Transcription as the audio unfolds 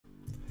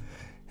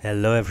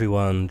Hello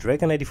everyone,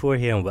 Dragon84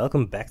 here and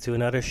welcome back to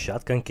another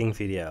Shotgun King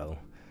video.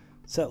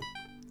 So,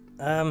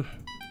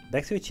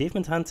 back to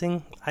achievement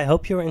hunting. I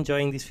hope you're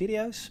enjoying these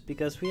videos,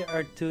 because we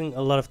are doing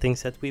a lot of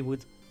things that we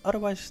would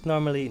otherwise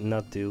normally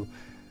not do.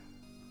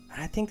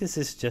 I think this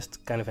is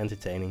just kind of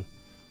entertaining.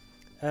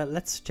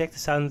 Let's check the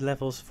sound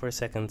levels for a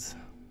second.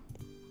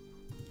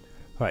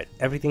 Alright,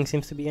 everything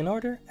seems to be in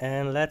order,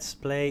 and let's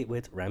play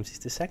with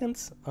Ramesses II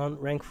on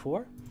rank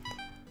 4.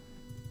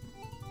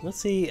 We'll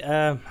see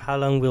how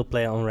long we'll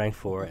play on rank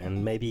 4,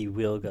 and maybe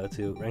we'll go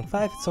to rank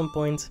 5 at some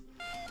point.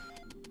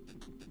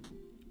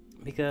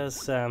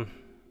 Because, I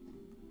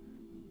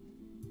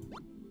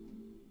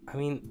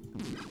mean,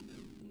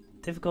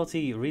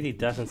 difficulty really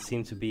doesn't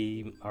seem to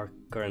be our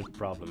current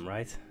problem,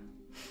 right?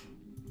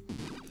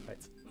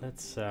 Right,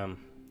 let's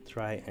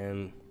try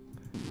and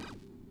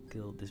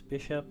kill this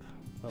bishop.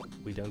 Well,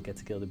 we don't get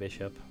to kill the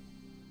bishop.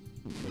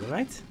 Kill the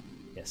knight?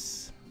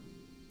 Yes.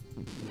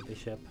 Kill the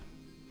bishop.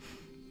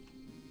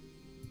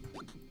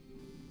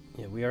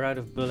 Yeah, we are out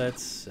of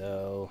bullets,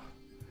 so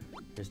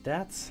there's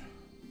that.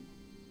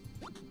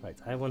 Right,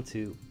 I want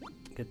to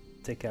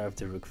take care of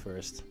the rook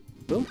first.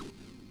 Boom.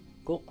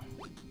 Cool.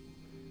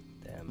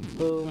 Then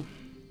boom.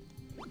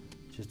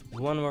 Just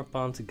one more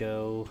pawn to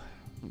go.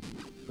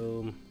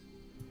 Boom.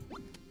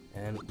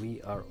 And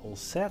we are all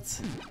set.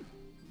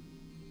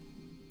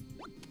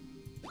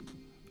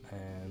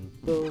 And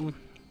boom.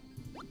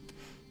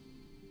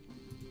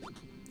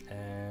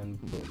 And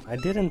boom. I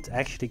didn't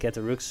actually get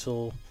the rook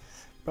soul.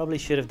 Probably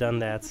should have done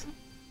that,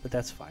 but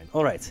that's fine.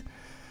 Alright,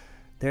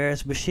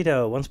 there's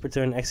Bushido. Once per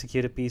turn,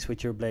 execute a piece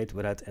with your blade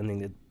without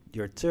ending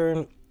your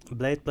turn.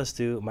 Blade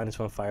 +2,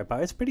 -1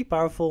 firepower. It's pretty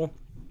powerful.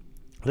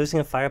 Losing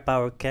a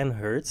firepower can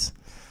hurt,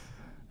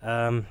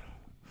 but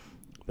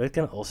it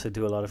can also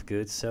do a lot of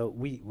good. So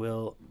we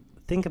will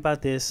think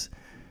about this.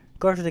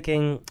 Court of the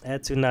King,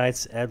 add 2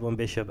 knights, add 1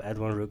 bishop, add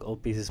 1 rook, all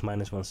pieces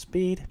 -1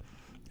 speed.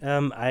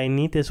 I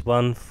need this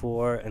one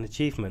for an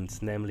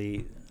achievement,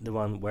 namely the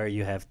one where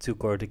you have 2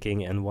 Court of the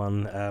King and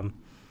 1,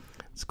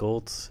 it's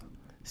called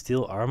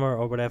Steel Armor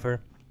or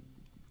whatever.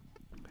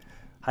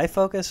 High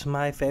Focus,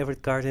 my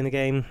favorite card in the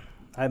game.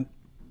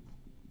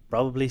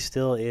 Probably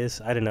still is,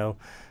 I don't know.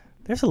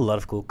 There's a lot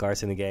of cool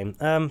cards in the game.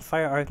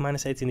 Fire Arc,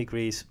 -18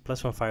 degrees,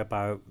 +1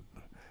 firepower.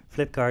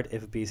 Flip card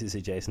if a piece is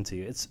adjacent to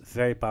you. It's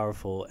very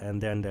powerful.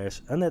 And then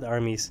there's Undead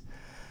Armies.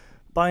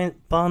 Pawn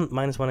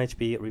 -1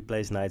 HP,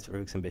 replace knights,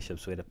 rooks and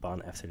bishops with a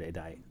pawn after they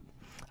die.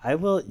 I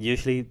will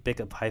usually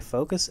pick up High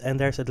Focus, and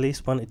there's at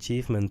least one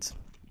achievement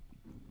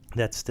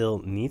that still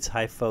needs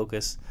High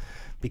Focus,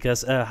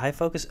 because High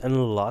Focus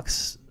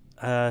unlocks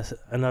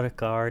another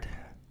card.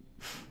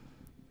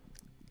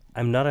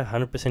 I'm not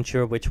 100%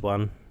 sure which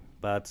one,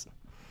 but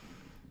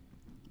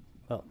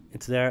well,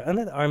 it's there.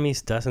 Undead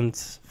Armies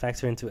doesn't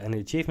factor into any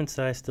achievements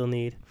that I still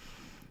need.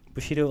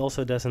 Bushido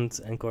also doesn't,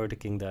 and Court of the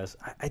King does.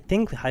 I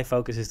think High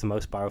Focus is the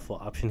most powerful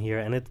option here,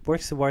 and it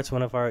works towards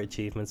one of our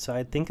achievements, so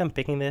I think I'm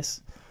picking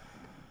this.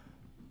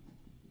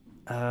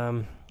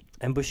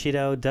 And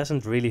Bushido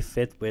doesn't really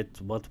fit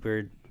with what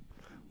we're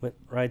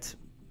right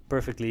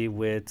perfectly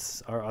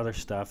with our other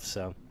stuff,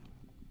 so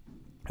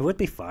it would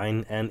be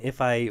fine. And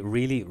if I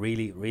really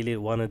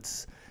wanted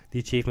the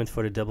achievement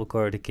for the double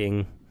Court of the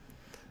King,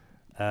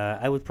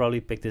 I would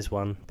probably pick this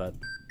one, but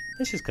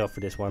let's just go for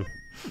this one.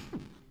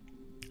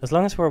 As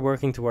long as we're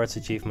working towards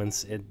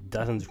achievements, it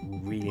doesn't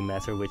really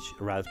matter which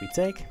route we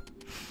take.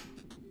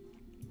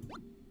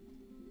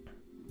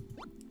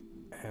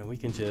 And we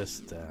can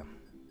just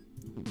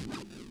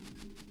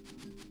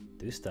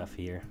do stuff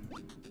here.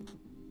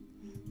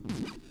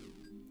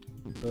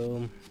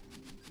 Boom.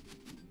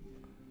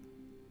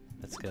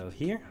 Let's go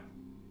here.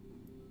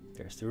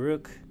 There's the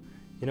rook.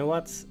 You know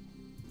what?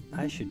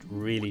 I should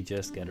really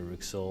just get a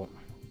rook soul.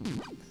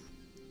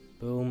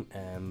 Boom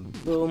and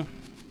boom.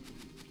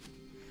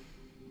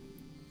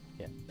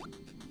 Yeah.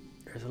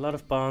 There's a lot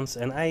of pawns,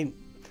 and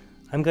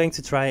I'm going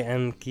to try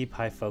and keep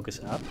High Focus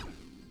up.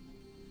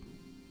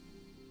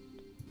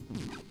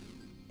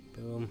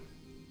 Boom.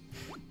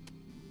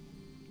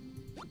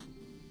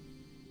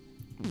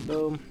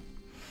 Boom.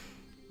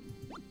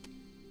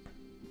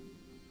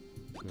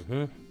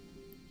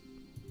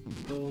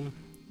 Boom.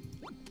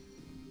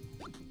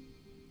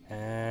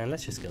 And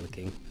let's just kill the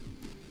king.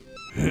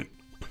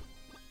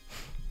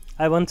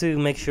 I want to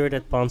make sure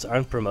that pawns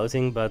aren't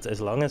promoting, but as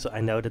long as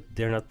I know that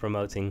they're not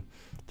promoting,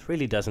 it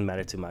really doesn't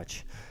matter too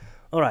much.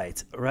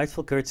 Alright,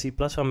 Rightful Courtesy,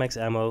 +1 max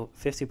ammo,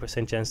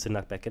 50% chance to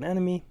knock back an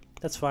enemy.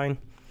 That's fine.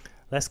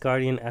 Last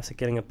Guardian, after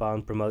killing a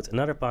pawn, promote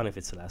another pawn if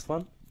it's the last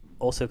one.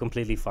 Also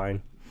completely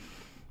fine.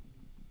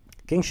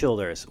 King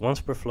Shoulders, once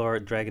per floor,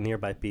 drag a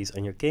nearby piece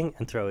on your king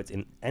and throw it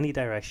in any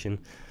direction.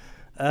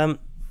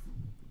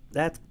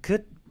 That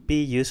could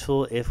be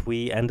useful if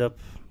we end up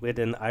with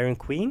an Iron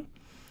Queen.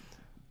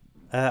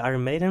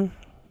 Iron Maiden,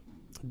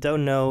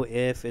 don't know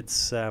if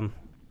it's a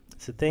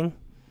thing,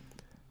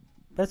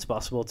 but it's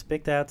possible to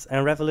pick that.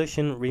 And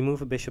Revolution,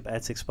 remove a bishop,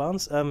 add 6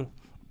 pawns.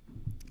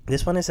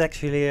 This one is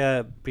actually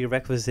a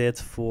prerequisite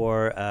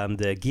for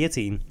the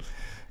guillotine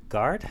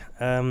card,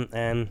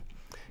 and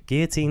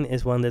Guillotine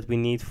is one that we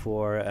need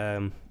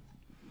for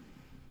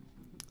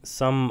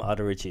some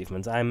other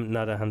achievement. I'm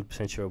not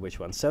 100% sure which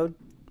one. So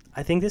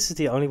I think this is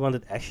the only one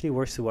that actually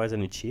works towards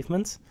an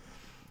achievement,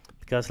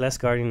 because Last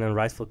Guardian and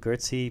Rightful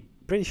Courtesy,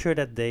 pretty sure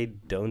that they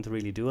don't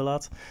really do a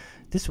lot.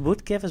 This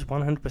would give us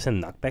 100%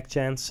 knockback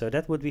chance, so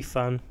that would be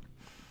fun.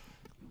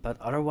 But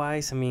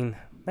otherwise, I mean,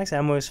 max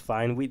ammo is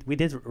fine. We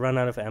did run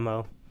out of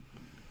ammo.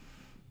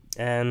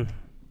 And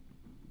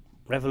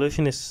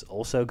Revolution is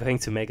also going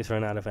to make us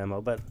run out of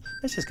ammo, but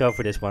let's just go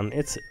for this one.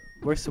 It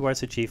works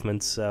towards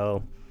achievements,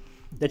 so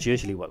that's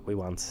usually what we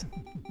want.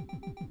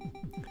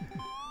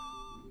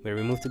 We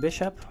remove the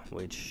bishop,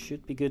 which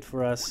should be good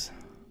for us.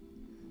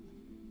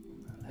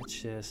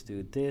 Let's just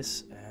do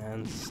this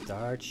and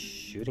start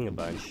shooting a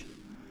bunch.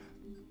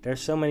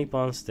 There's so many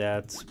pawns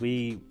that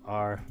we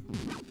are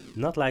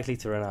not likely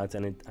to run out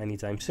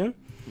anytime soon.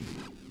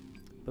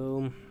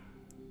 Boom.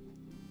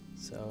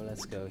 So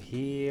let's go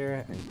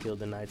here and kill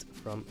the knight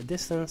from a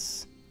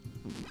distance.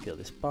 Kill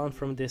this pawn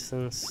from a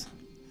distance.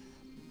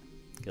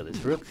 Kill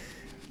this rook.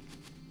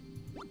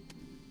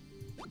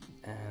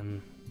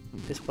 And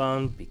this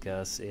pawn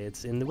because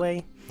it's in the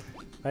way.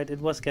 Right, it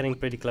was getting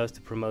pretty close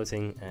to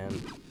promoting,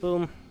 and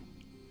boom.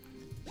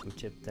 Some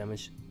chip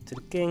damage to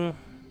the king.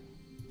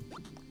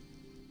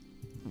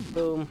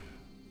 Boom.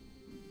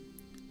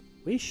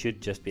 We should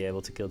just be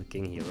able to kill the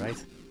king here,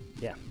 right?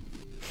 Yeah.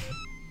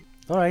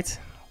 Alright.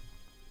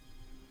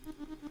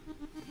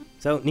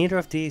 So neither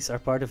of these are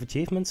part of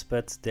achievements,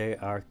 but they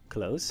are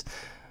close.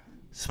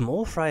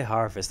 Small Fry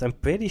Harvest. I'm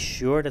pretty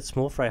sure that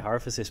Small Fry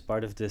Harvest is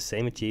part of the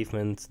same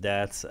achievement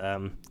that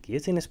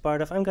Guillotine is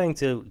part of. I'm going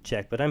to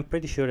check, but I'm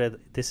pretty sure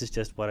that this is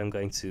just what I'm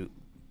going to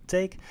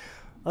take.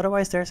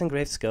 Otherwise, there's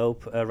Engraved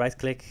Scope. Right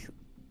click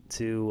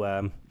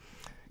to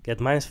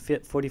get minus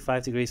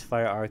 45 degrees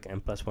fire arc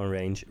and +1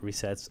 range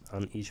resets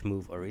on each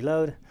move or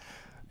reload.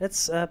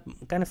 That's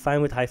kind of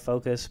fine with high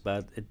focus,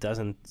 but it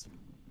doesn't.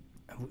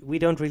 We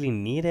don't really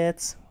need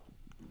it.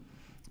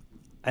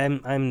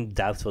 I'm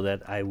doubtful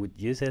that I would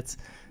use it.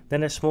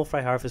 Then there's Small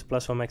Fry Harvest,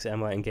 +1 max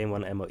ammo, and gain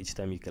 1 ammo each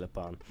time you kill a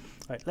pawn.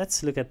 Alright,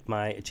 let's look at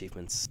my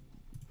achievements.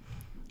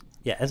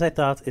 Yeah, as I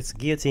thought, it's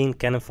Guillotine,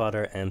 Cannon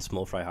Fodder, and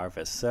Small Fry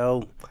Harvest.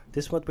 So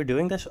this is what we're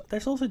doing.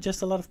 There's also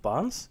just a lot of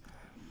pawns.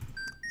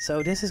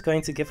 So this is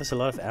going to give us a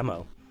lot of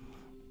ammo.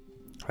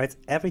 Right,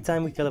 every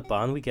time we kill a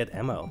pawn, we get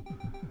ammo.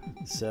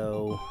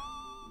 So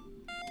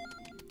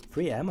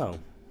free ammo.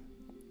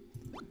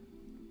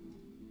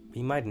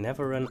 We might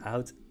never run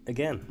out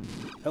again.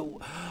 Oh,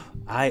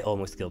 I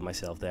almost killed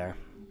myself there.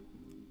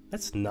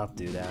 Let's not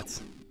do that.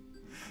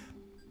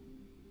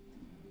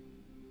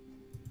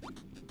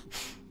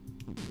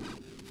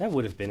 That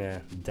would have been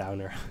a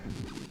downer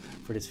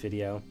for this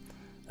video.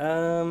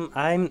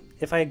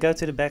 If I go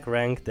to the back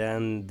rank,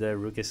 then the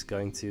rook is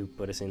going to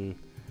put us in,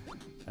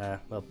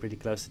 well, pretty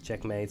close to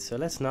checkmate. So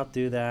let's not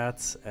do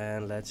that,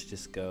 and let's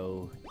just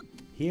go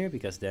here,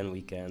 because then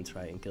we can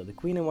try and kill the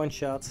queen in one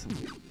shot.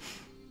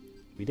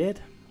 We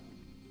did.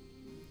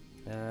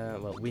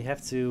 Well, we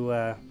have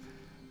to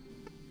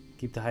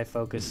keep the high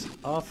focus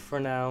off for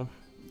now.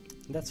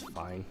 That's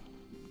fine.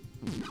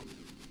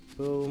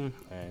 Boom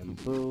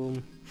and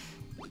boom.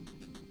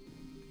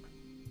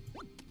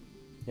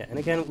 Yeah, and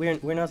again,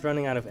 we're not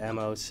running out of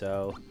ammo,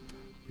 so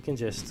we can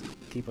just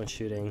keep on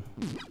shooting.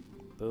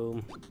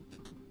 Boom,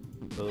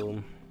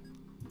 boom,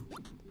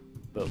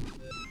 boom.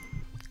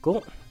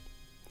 Cool.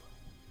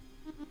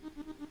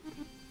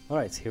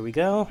 Alright, here we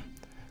go.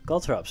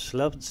 Caltrops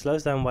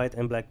slows down white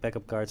and black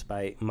backup cards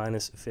by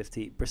minus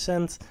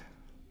 50%.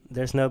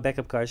 There's no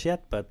backup cards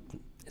yet, but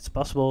it's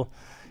possible.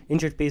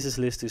 Injured pieces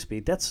lose 2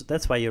 speed.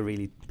 That's why you're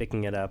really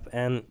picking it up,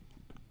 and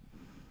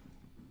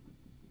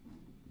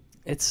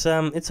it's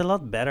a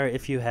lot better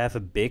if you have a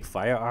big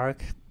fire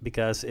arc,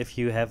 because if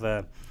you have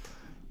a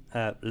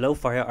low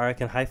fire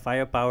arc and high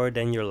firepower,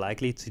 then you're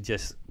likely to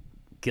just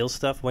kill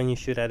stuff when you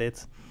shoot at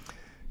it.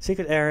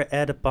 Secret Heir,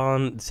 add a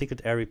pawn. The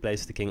Secret Heir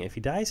replaces the king if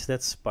he dies.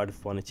 That's part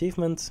of one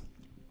achievement.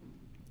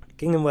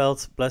 King and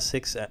Wealth,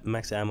 +6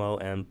 max ammo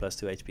and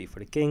 +2 HP for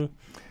the king.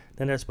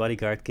 Then there's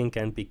Bodyguard. King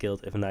can't be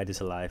killed if a knight is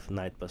alive.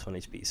 Knight +1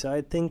 HP. So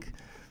I think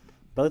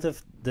both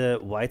of the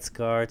white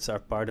cards are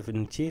part of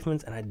an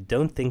achievement, and I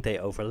don't think they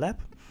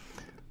overlap.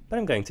 But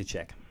I'm going to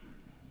check.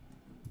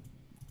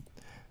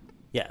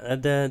 Yeah,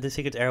 the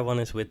Secret Heir one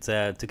is with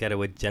together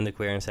with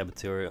Genderqueer and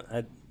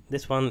Saboteur.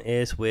 This one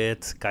is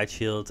with Kite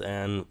Shield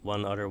and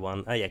one other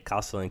one. Oh yeah,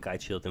 Castle and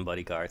Kite Shield and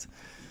Bodyguard.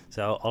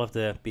 So all of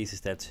the pieces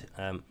that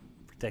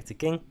protect the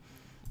king.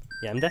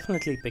 Yeah, I'm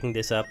definitely picking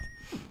this up.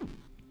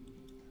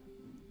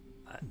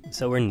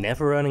 So we're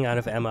never running out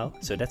of ammo,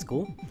 so that's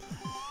cool.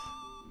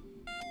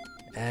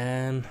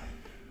 And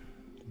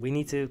we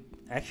need to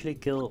actually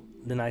kill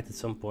the knight at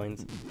some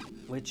point,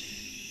 which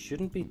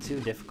shouldn't be too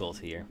difficult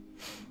here.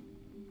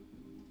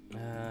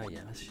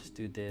 Yeah, let's just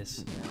do this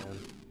and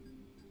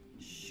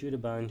shoot a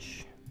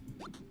bunch.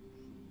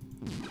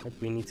 But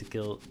we need to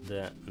kill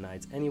the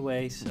knight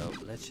anyway, so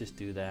let's just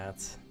do that.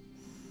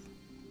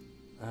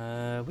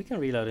 We can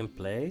reload in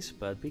place,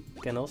 but we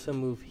can also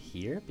move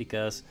here,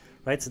 because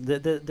Right,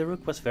 the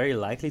rook was very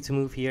likely to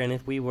move here, and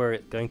if we were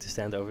going to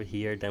stand over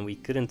here, then we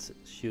couldn't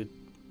shoot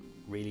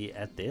really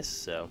at this,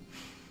 so...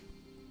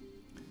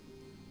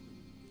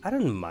 I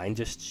don't mind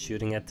just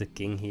shooting at the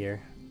king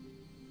here.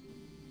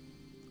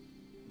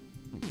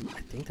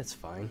 I think that's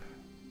fine.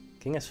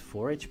 King has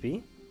 4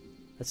 HP.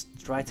 Let's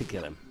try to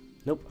kill him.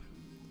 Nope.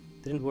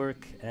 Didn't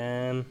work,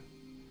 and...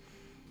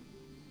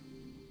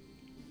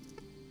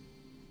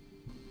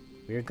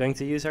 we're going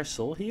to use our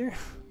soul here.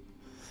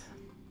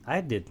 I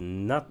did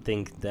not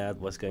think that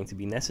was going to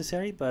be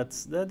necessary, but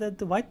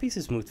the white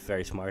pieces moved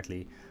very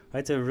smartly.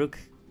 Right, the rook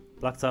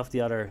blocked off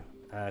the other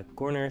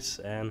corners,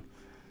 and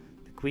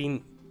the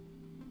queen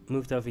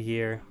moved over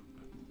here.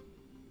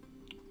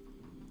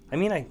 I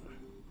mean, I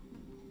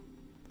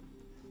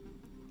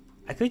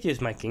could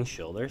use my king's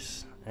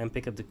shoulders and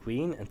pick up the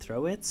queen and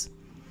throw it.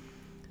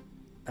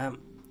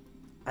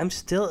 I'm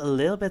still a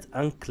little bit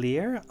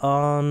unclear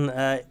on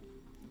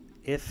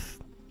if...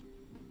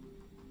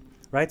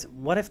 Right,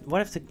 what if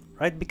the...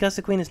 Right, because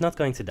the queen is not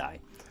going to die.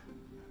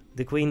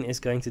 The queen is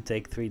going to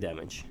take 3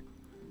 damage.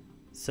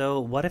 So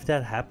what if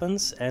that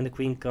happens and the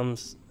queen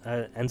comes...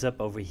 ends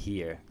up over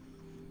here?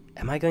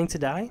 Am I going to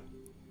die?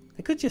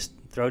 I could just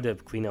throw the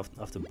queen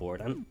off the board,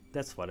 and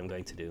that's what I'm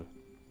going to do.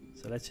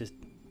 So let's just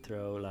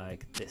throw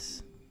like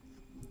this.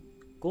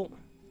 Cool.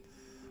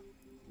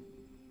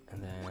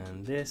 And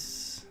then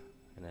this,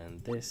 and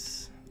then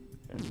this,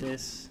 and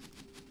this,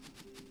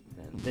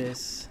 and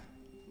this.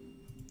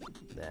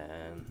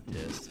 Then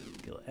just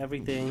kill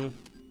everything.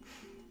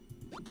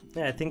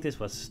 Yeah, I think this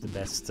was the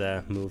best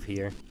move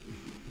here.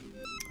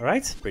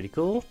 Alright, pretty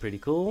cool, pretty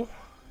cool.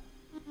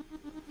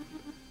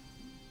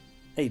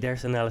 Hey,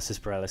 there's analysis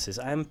paralysis.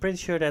 I'm pretty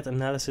sure that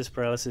analysis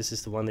paralysis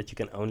is the one that you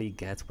can only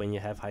get when you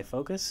have high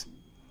focus.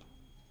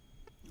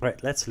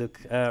 Right, let's look.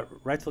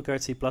 Rightful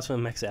currency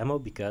 +1 max ammo,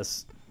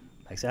 because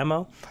max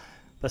ammo.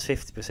 Plus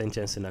 50%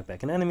 chance to knock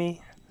back an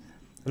enemy.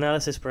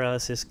 Analysis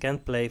paralysis can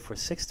play for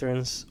 6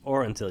 turns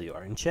or until you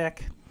are in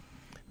check.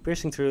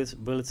 Piercing truth,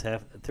 bullets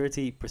have a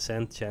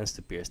 30% chance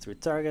to pierce through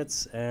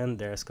targets, and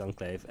there's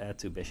conclave, add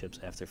 2 bishops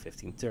after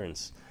 15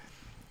 turns.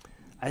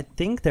 I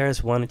think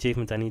there's one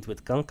achievement I need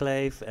with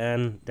conclave,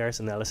 and there's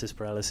analysis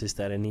paralysis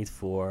that I need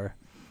for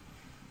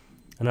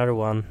another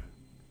one.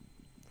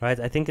 Right,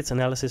 I think it's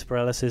analysis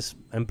paralysis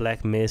and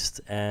black mist,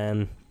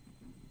 and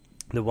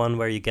the one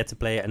where you get to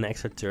play an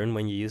extra turn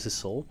when you use a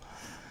soul.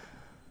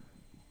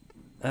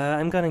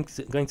 I'm going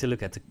to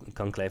look at the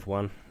conclave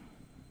one.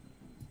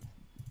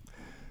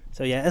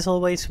 So yeah, as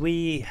always,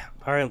 we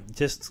are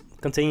just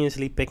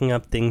continuously picking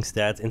up things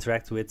that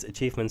interact with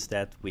achievements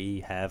that we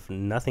have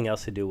nothing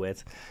else to do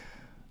with.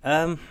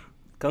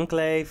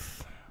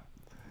 Conclave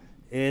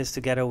is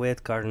together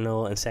with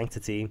Cardinal and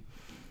Sanctity.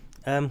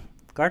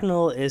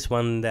 Cardinal is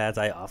one that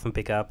I often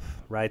pick up,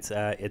 right?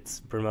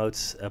 It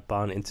promotes a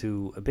pawn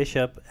into a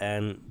bishop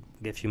and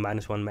gives you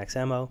 -1 max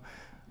ammo.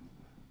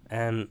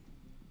 And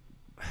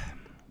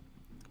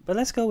but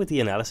let's go with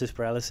the analysis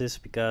paralysis,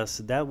 because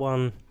that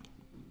one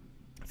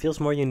feels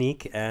more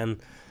unique,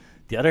 and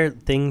the other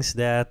things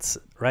that,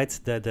 right,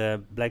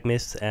 the black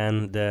mist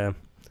and the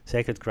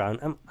sacred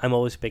crown, I'm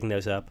always picking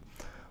those up.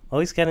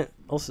 Always getting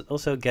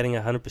also getting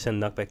a 100%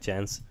 knockback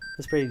chance.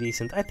 That's pretty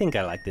decent. I think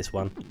I like this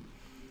one.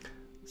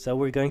 So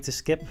we're going to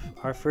skip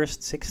our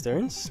first 6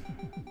 turns.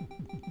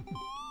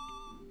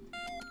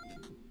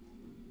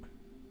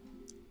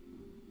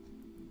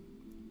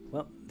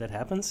 Well, that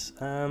happens.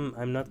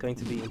 I'm not going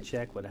to be in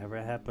check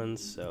whatever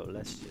happens, so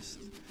let's just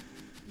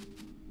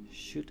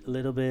shoot a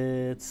little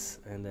bit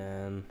and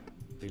then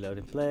reload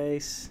in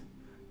place.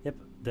 Yep,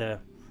 the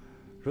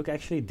rook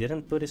actually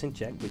didn't put us in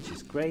check, which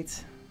is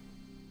great.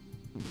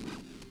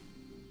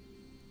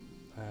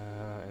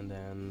 And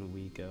then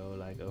we go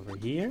like over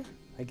here,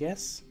 I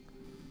guess.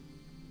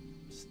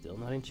 Still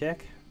not in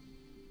check.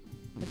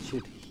 Let's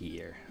shoot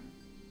here.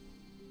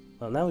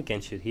 Well, now we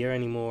can't shoot here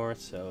anymore,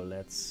 so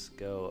let's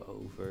go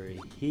over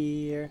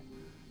here.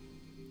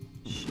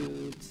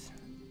 Shoot.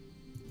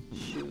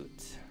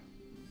 Shoot.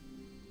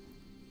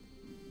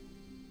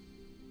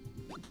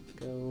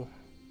 Go.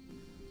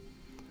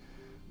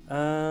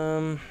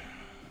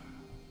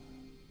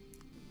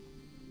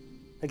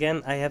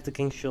 Again, I have the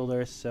king's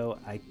shoulders, so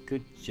I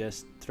could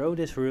just throw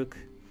this rook.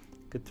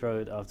 Could throw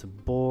it off the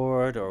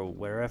board or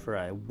wherever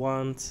I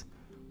want.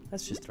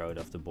 Let's just throw it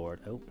off the board.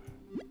 Oh.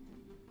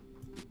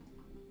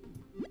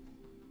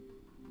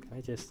 Can I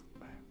just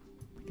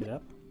pick it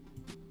up?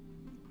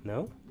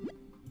 No?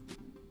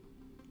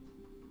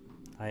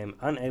 I am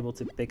unable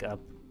to pick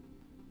up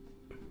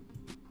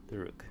the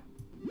rook.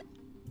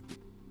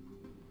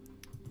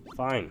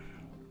 Fine.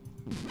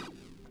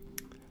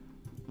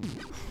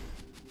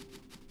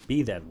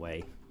 Be that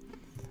way.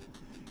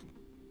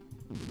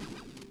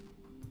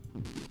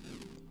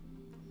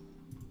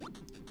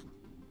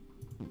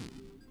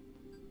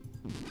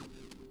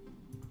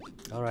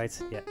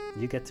 Alright, yeah,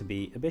 you get to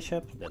be a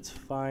bishop, that's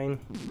fine.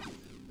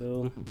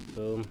 Boom,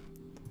 boom,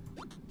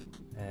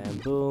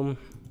 and boom,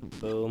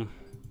 boom,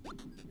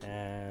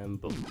 and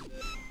boom.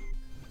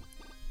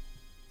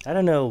 I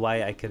don't know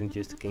why I couldn't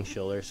use the king's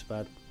shoulders,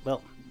 but,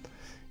 well,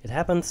 It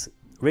happened.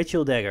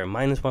 Ritual Dagger,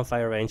 -1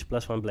 fire range,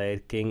 +1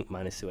 blade, king,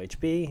 -2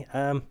 HP.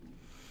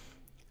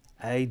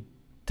 I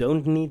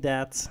don't need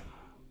that,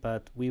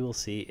 but we will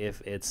see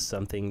if it's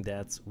something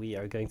that we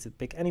are going to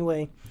pick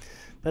anyway.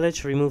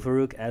 Pillage, remove a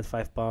rook, add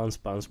 5 pawns,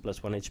 pawns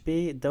 +1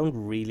 HP. Don't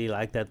really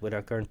like that with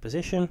our current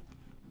position.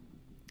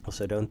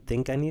 Also don't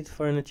think I need it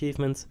for an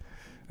achievement.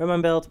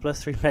 Ermine Belt,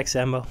 +3 max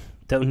ammo.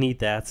 Don't need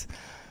that,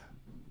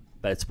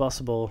 but it's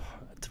possible.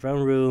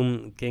 Throne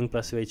Room, king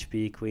 +2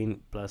 HP,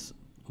 queen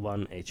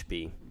 +1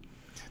 HP.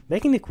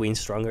 Making the queen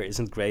stronger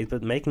isn't great,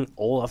 but making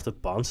all of the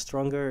pawns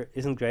stronger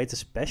isn't great,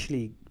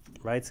 especially,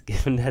 right,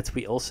 given that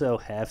we also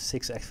have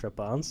 6 extra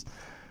pawns.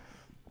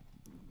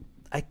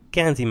 I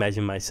can't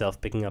imagine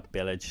myself picking up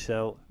Pillage,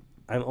 so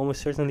I'm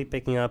almost certainly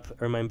picking up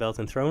Ermine Belt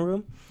and Throne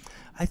Room.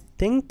 I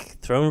think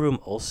Throne Room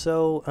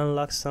also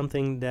unlocks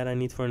something that I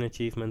need for an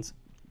achievement.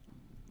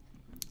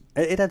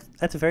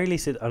 At the very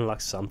least it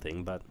unlocks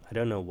something, but I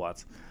don't know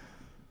what.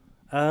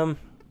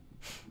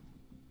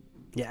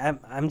 Yeah,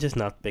 I'm just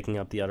not picking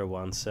up the other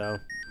one, so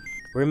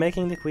we're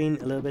making the queen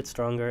a little bit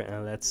stronger,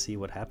 and let's see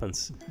what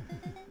happens.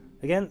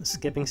 Again,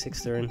 skipping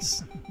 6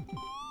 turns.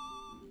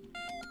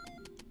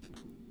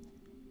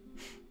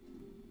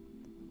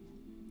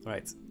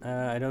 Right,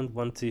 I don't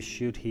want to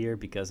shoot here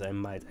because I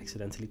might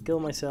accidentally kill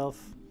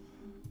myself.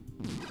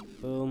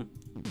 Boom,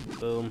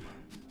 boom.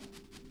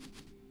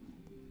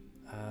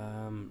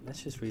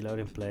 Let's just reload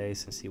in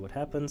place and see what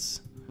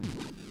happens.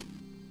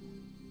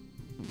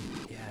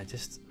 Yeah,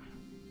 just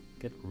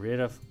get rid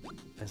of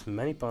as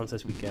many pawns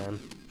as we can.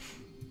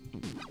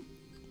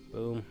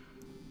 Boom.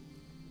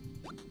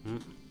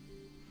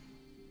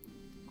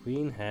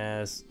 Queen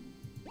has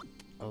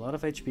a lot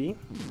of HP.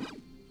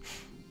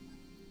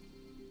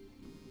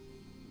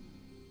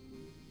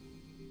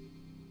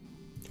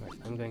 Right,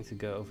 I'm going to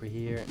go over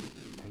here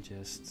and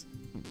just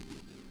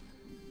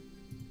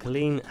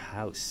clean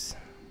house.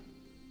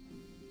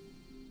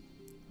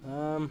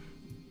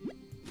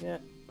 Yeah.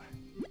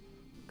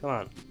 Come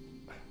on.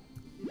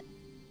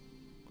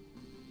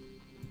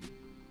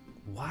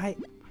 Why?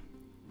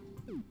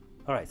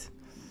 Alright.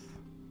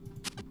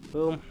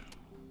 Boom.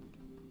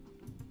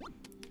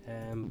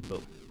 And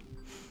boom.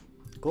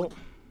 Cool.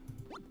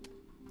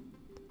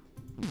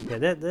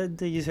 Yeah,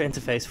 the user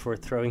interface for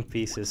throwing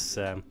pieces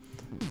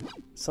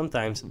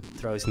sometimes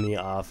throws me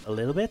off a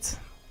little bit.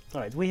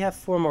 Alright, we have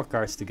 4 more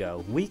cards to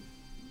go. We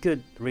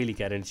could really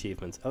get an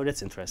achievement. Oh,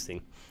 that's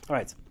interesting.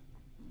 Alright.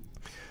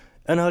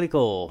 Unholy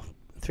Call.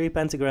 3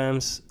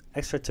 pentagrams,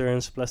 extra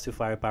turns, +2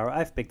 firepower.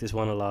 I've picked this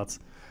one a lot.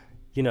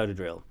 You know the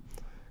drill.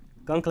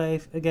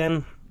 Conclave,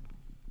 again.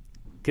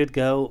 Could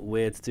go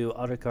with 2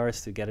 other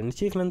cards to get an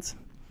achievement.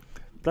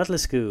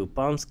 Bloodless Coup.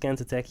 Pawns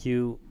can't attack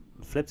you.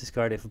 Flip this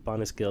card if a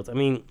pawn is killed. I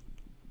mean,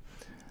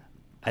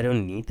 I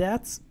don't need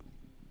that.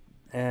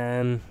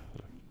 And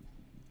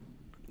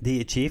the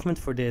achievement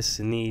for this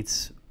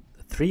needs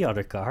 3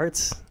 other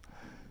cards.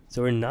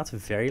 So we're not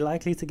very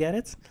likely to get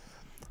it.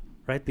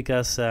 Right,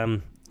 because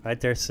right,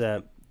 there's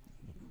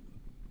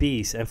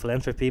Peace and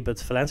Philanthropy, but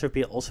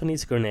Philanthropy also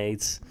needs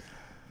grenades.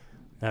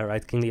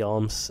 Right, Kingly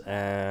Alms,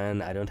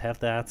 and I don't have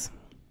that.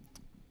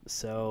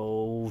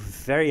 So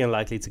very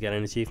unlikely to get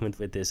an achievement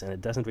with this, and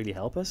it doesn't really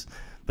help us.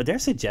 But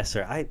there's a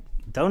Jester. I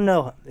don't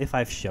know if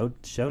I've shown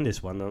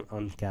this one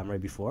on camera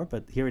before,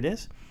 but here it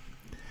is.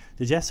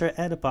 The Jester,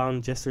 add a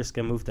pawn. Jesters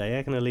can move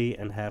diagonally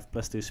and have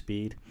 +2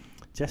 speed.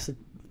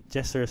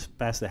 Jesters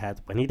pass the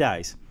hat when he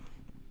dies.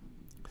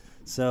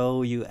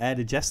 So you add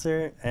a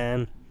Jester,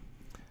 and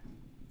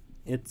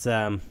it's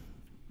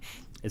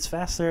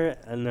faster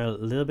and a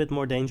little bit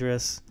more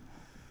dangerous.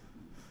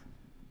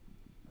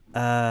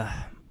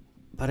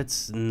 But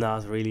it's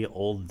not really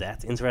all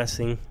that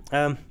interesting.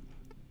 I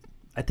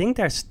think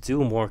there's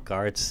 2 more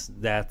cards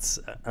that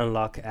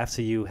unlock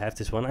after you have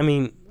this one. I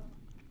mean,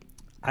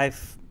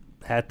 I've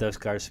had those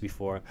cards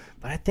before,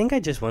 but I think I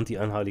just want the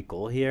Unholy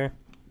Call here.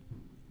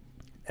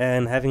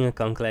 And having a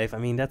Conclave, I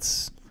mean,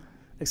 that's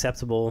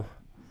acceptable.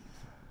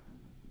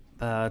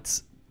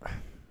 But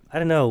I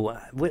don't know.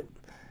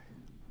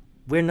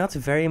 We're not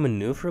very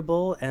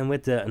maneuverable, and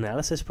with the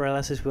analysis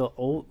paralysis,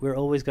 we're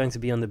always going to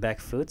be on the back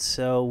foot.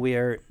 So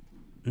we're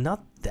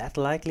not that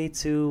likely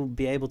to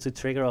be able to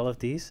trigger all of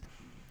these.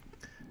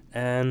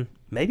 And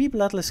maybe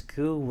Bloodless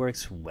Coup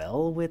works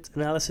well with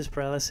analysis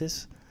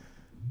paralysis.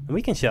 And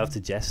we can shove the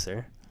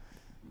Jester.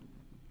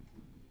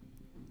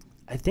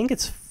 I think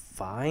it's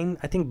fine.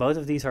 I think both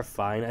of these are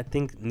fine. I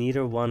think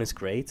neither one is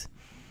great.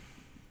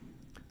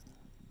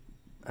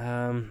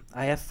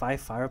 I have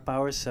 5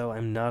 firepower, so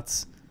I'm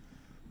not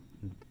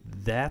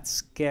that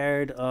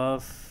scared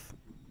of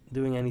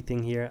doing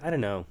anything here. I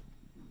don't know.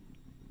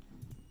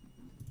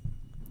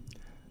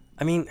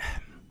 I mean,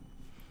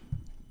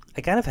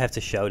 I kind of have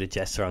to show the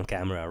Jester on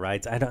camera,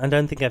 right? I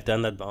don't think I've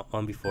done that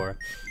one before.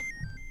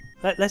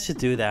 Let's just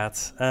do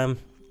that.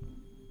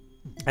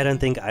 I don't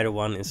think either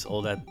one is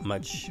all that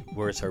much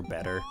worse or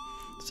better.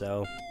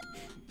 So,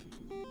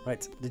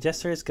 right, the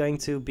Jester is going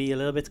to be a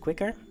little bit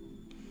quicker.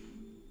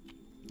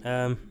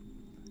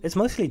 It's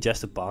mostly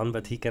just a pawn,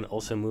 but he can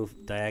also move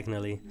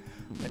diagonally.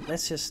 But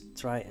let's just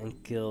try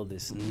and kill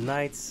this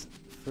knight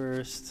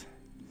first.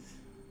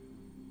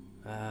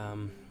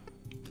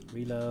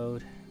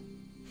 Reload.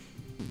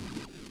 So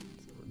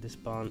this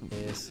pawn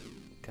is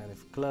kind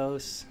of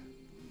close.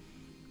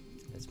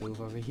 Let's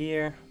move over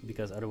here,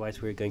 because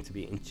otherwise we're going to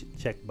be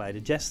checked by the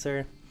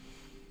Jester.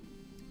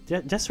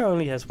 Jester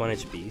only has 1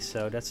 HP,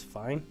 so that's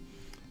fine.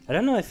 I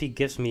don't know if he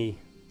gives me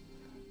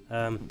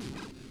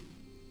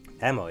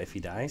ammo if he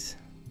dies.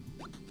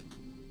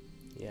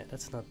 Yeah,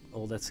 that's not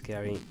all that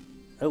scary.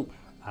 Oh,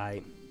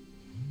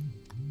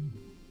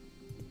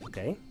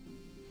 okay.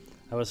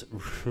 I was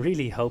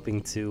really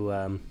hoping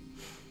to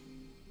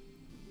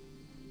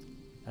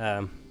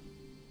have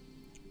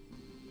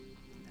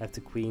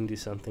the queen do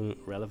something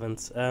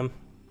relevant.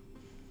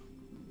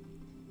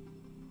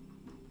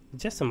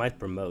 Jester might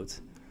promote.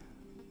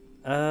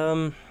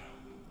 Yeah,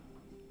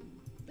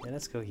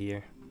 let's go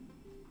here.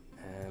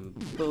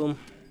 Boom.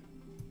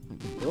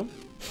 Boom.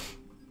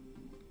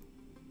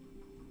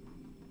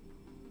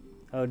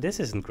 Oh, this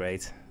isn't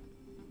great.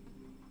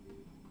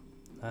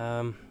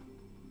 Alright.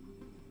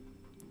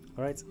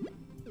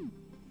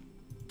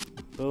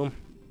 Boom.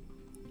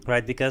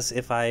 Right, because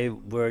if I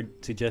were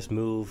to just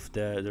move,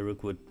 the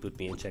rook would put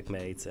me in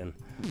checkmate, and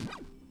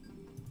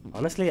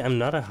honestly, I'm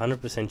not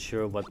 100%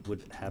 sure what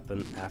would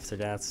happen after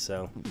that,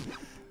 so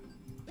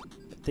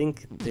I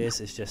think this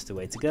is just the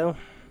way to go.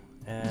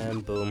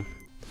 And boom.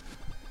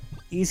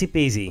 Easy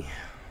peasy.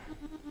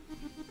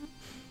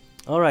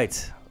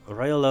 Alright,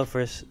 Royal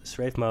Loafers,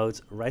 strafe mode,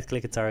 right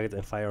click a target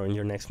and fire on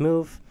your next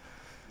move.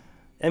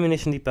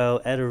 Ammunition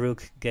depot, add a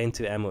rook, gain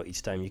 2 ammo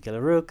each time you kill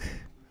a rook.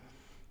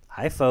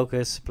 High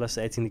focus, plus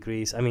 18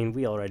 degrees. I mean,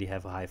 we already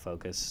have a high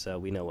focus, so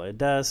we know what it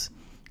does.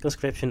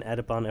 Conscription, add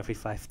a pawn every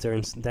 5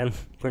 turns. Then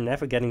we're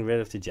never getting rid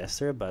of the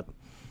Jester, but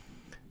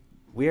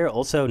we're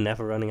also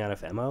never running out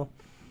of ammo.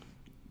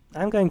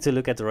 I'm going to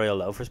look at the Royal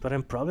Loafers, but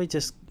I'm probably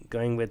just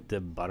going with the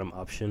bottom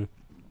option.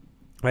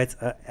 Right,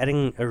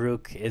 adding a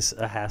rook is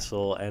a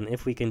hassle, and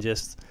if we can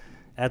just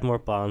add more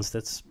pawns,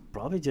 that's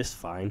probably just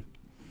fine.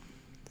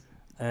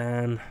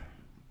 And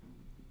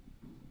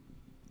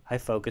high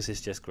focus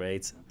is just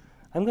great.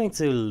 I'm going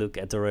to look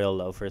at the Royal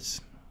Loafers.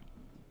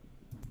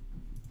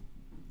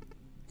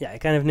 Yeah, I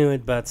kind of knew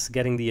it, but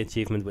getting the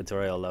achievement with the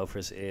Royal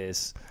Loafers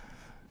is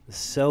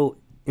so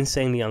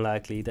insanely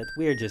unlikely that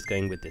we're just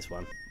going with this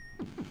one.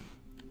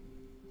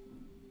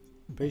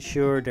 Pretty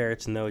sure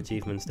there's no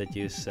achievements that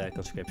use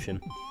conscription.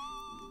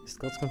 Is it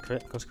called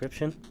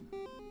conscription?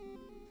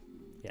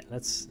 Yeah,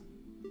 let's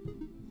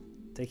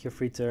take your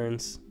free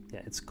turns.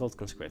 Yeah, it's called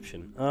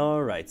conscription.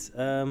 Alright,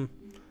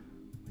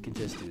 we can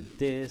just do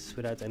this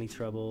without any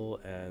trouble,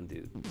 and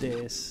do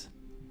this.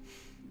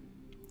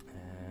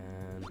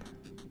 And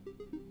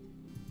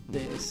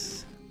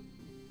this.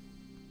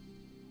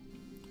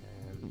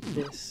 And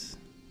this.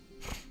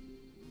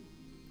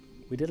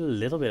 We did a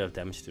little bit of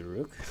damage to the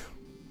rook.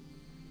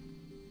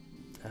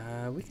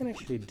 We can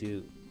actually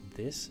do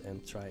this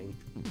and try and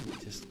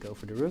just go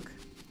for the rook.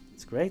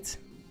 It's great.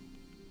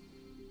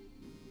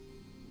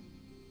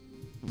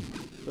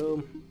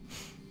 Boom.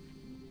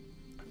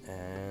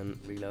 And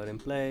reload in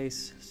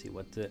place. See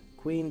what the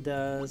queen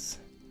does.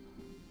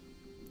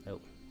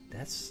 Oh,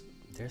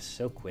 they're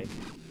so quick.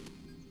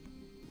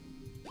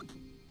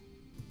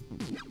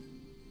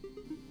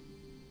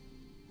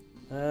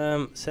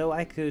 So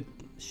I could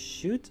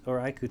shoot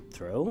or I could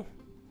throw.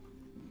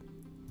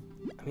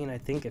 I mean, I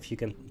think if you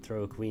can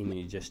throw a queen,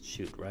 you just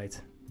shoot, right?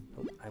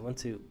 Oh, I want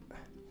to...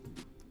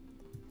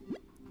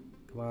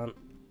 Come on.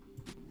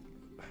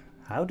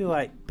 How do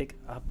I pick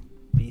up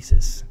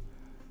pieces?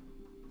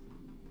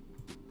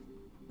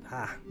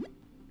 Ah,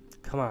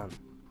 come on.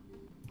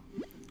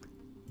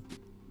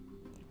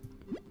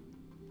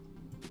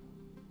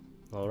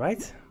 All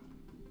right.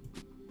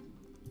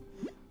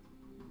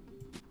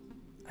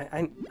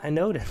 I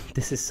know that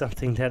this is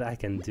something that I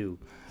can do.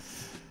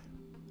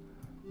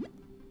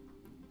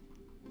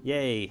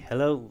 Yay,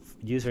 hello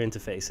user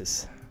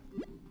interfaces.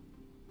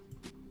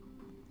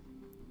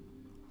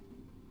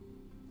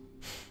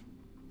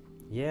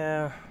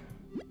 Yeah.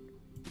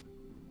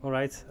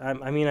 Alright,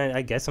 I mean,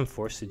 I guess I'm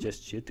forced to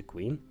just shoot the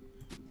queen.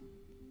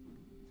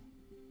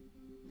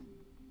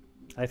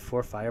 I have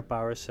 4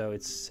 firepower, so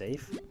it's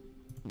safe.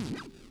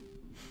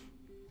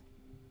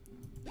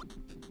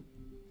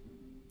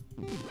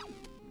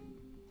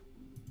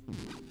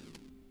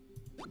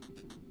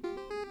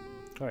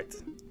 Alright.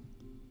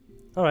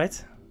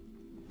 Alright.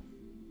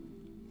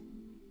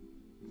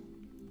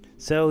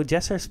 So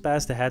Jesters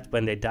pass the head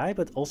when they die,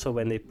 but also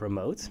when they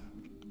promote.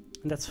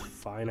 And that's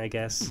fine, I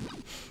guess.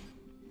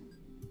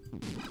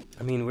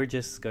 I mean, we're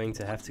just going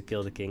to have to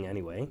kill the king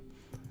anyway.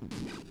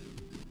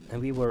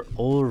 And we were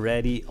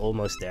already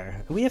almost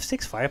there. We have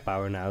 6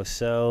 firepower now,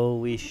 so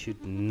we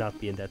should not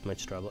be in that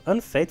much trouble.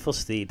 Unfaithful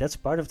Steed, that's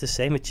part of the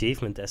same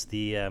achievement as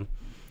the...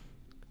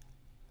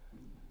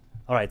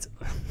 Alright.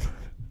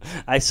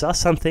 I saw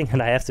something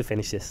and I have to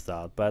finish this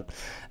thought, but...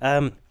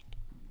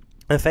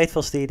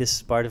 Unfaithful Steed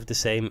is part of the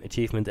same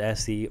achievement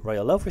as the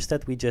Royal Loafers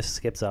that we just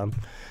skipped on.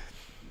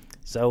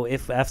 So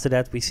if after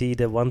that we see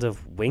the Wand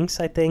of Wings,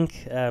 I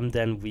think,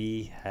 then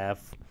we have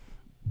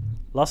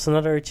lost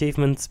another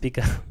achievement,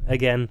 because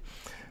again,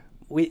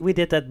 we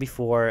did that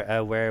before,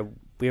 where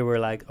we were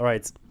like,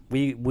 alright,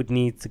 we would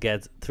need to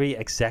get 3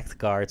 exact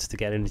cards to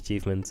get an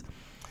achievement.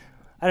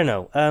 I don't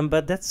know,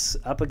 but that's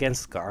up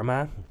against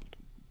Karma.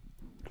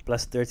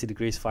 Plus 30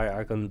 degrees fire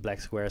arc on black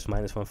squares,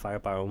 -1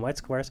 firepower on white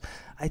squares.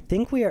 I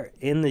think we are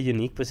in a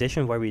unique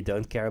position where we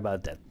don't care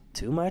about that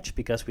too much,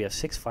 because we have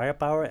 6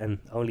 firepower and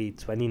only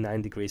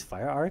 29 degrees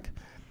fire arc.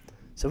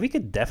 So we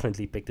could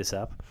definitely pick this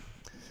up.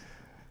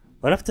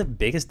 One of the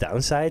biggest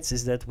downsides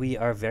is that we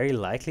are very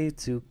likely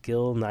to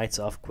kill knights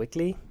off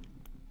quickly.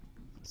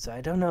 So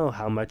I don't know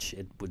how much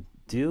it would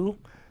do.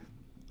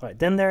 Alright,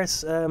 then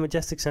there's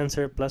Majestic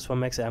Sensor, +1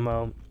 max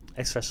ammo,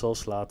 extra soul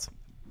slot.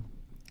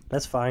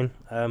 That's fine.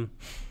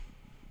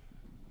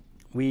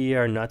 We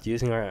are not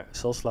using our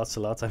soul slots a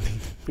lot. I mean,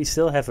 we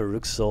still have a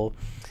Rook Soul.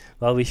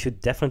 Well, we should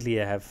definitely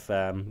have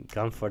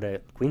gone for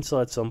the Queen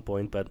Soul at some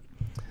point, but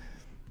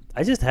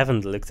I just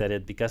haven't looked at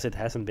it because it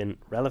hasn't been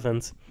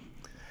relevant.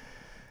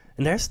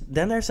 And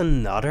there's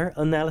another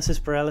analysis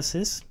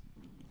paralysis.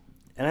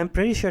 And I'm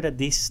pretty sure that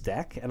these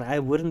stack, and I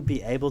wouldn't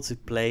be able to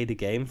play the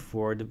game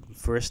for the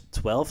first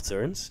 12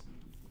 turns,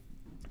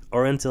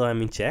 or until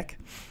I'm in check.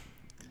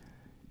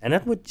 And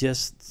that would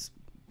just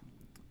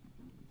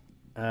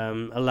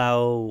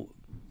allow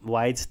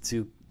white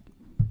to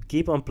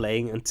keep on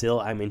playing until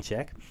I'm in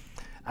check.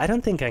 I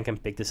don't think I can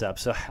pick this up,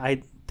 so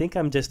I think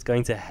I'm just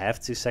going to have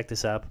to sack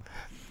this up.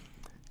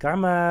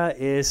 Karma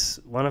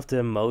is one of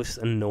the most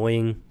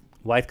annoying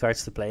white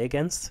cards to play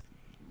against.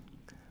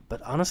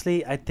 But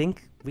honestly, I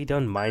think we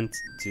don't mind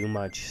too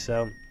much,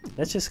 so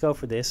let's just go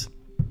for this.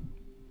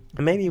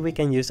 And maybe we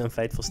can use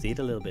Unfaithful Steed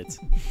a little bit.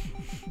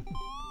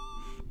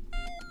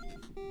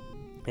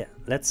 Yeah,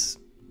 let's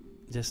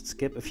just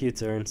skip a few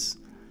turns.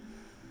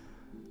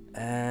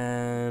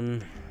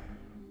 And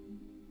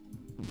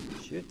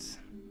shoot.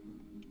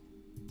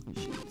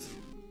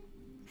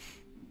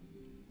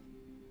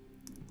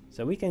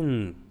 So we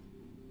can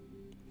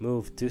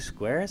move 2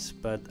 squares,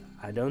 but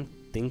I don't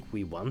think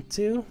we want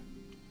to.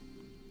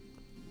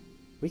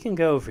 We can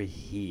go over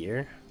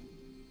here.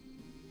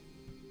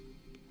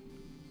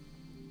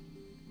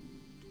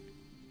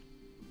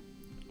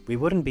 We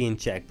wouldn't be in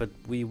check, but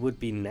we would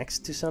be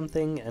next to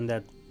something, and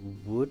that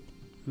would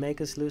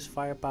make us lose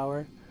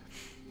firepower.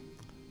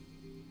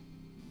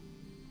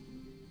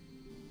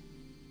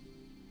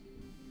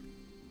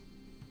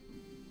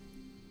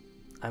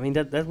 I mean,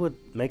 that would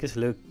make us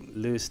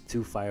lose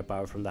 2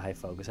 firepower from the high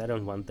focus. I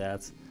don't want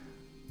that.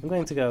 I'm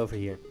going to go over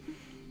here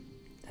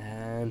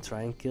and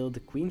try and kill the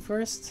queen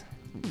first.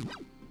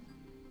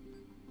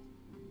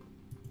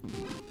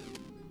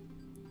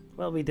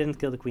 Well, we didn't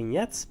kill the queen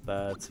yet,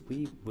 but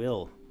we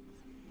will.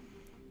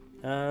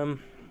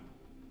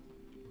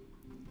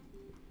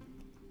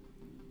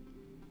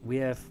 We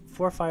have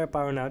 4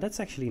 firepower now. That's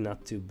actually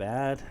not too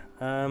bad.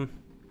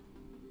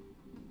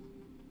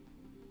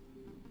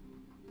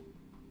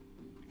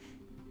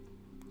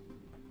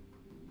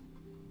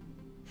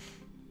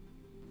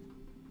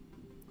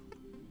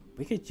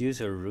 We could use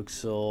a Rook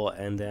Soul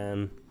and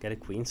then get a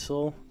Queen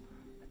Soul.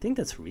 I think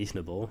that's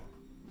reasonable.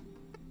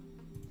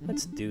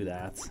 Let's do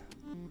that.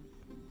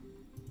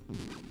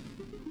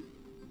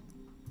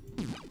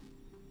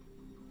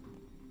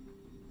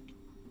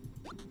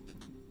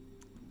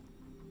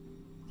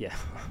 Yeah.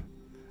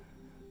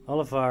 All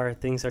of our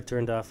things are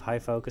turned off. High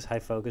focus,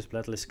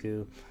 Bloodless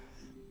Coup.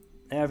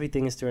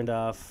 Everything is turned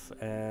off,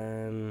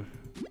 and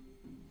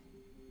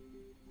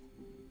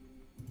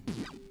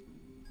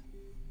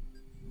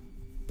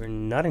we're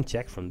not in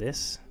check from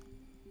this.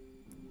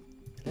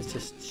 Let's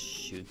just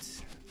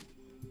shoot.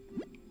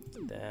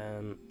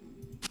 Then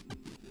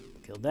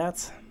kill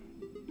that.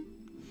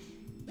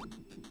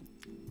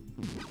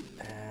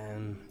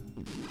 And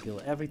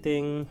kill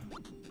everything.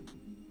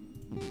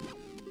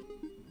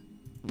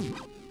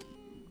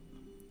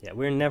 Yeah,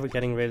 we're never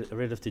getting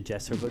rid of the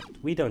Jester, but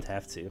we don't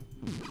have to.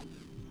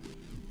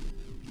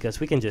 Because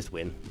we can just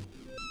win.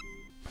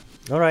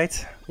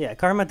 Alright, yeah,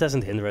 Karma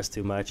doesn't hinder us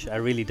too much. I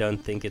really don't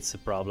think it's a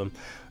problem.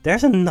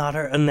 There's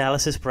another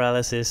analysis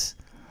paralysis.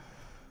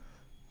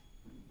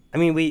 I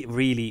mean, we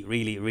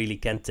really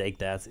can't take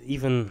that.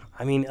 Even,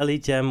 I mean,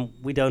 Elite Gem,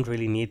 we don't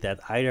really need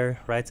that either,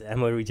 right?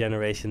 Ammo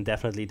regeneration,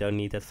 definitely don't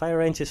need that. Fire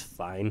range is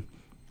fine,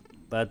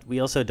 but we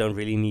also don't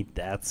really need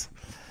that.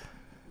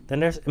 Then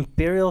there's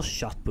Imperial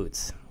Shot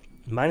Put.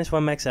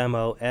 -1 max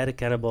ammo, add a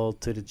cannonball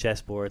to the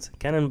chessboard.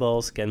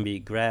 Cannonballs can be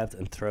grabbed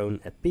and thrown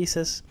at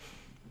pieces.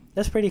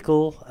 That's pretty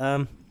cool.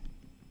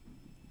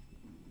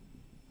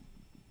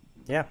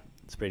 Yeah,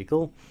 it's pretty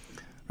cool.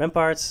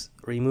 Ramparts,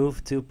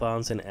 remove 2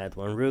 pawns and add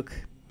 1 rook.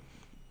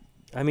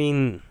 I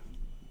mean,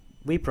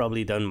 we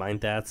probably don't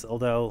mind that,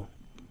 although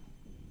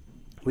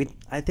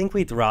I think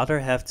we'd rather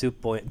have 2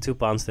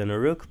 pawns than a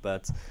rook,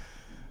 but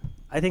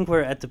I think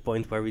we're at the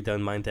point where we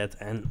don't mind that,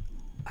 and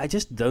I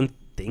just don't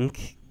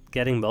think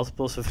getting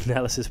multiples of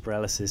analysis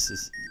paralysis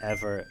is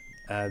ever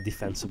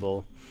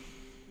defensible.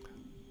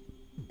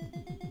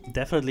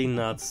 Definitely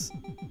not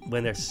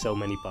when there's so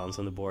many pawns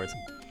on the board.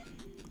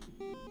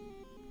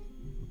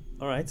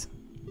 Alright.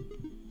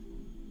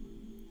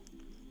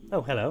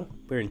 Oh, hello.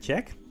 We're in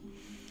check.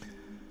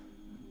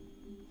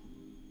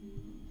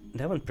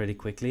 That went pretty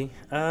quickly.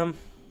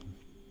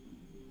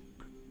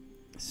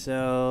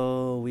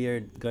 So we are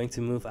going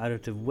to move out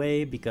of the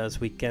way because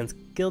we can't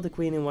kill the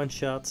queen in one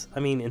shot. I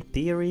mean, in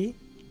theory,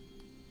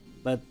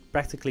 but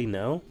practically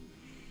no.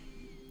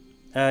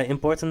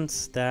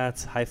 Important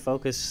that high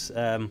focus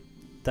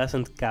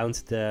doesn't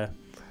count the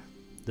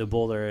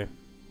boulder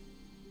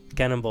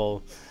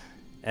cannonball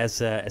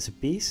as a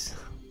piece.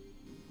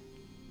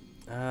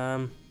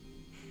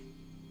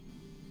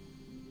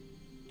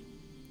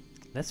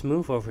 Let's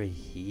move over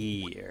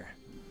here.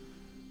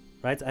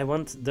 Right, I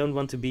don't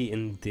want to be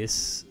in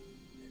this.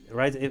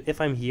 Right,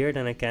 if I'm here,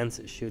 then I can't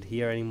shoot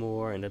here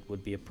anymore, and that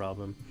would be a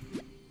problem.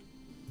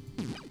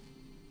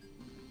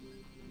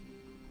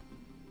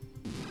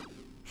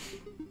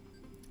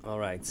 All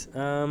right.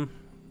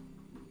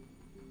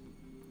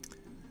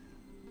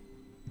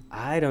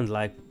 I don't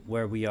like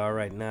where we are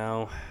right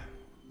now.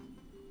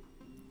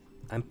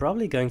 I'm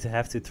probably going to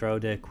have to throw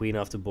the queen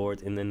off the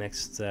board in the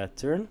next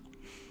turn.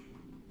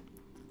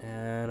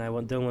 And I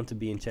don't want to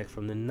be in check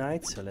from the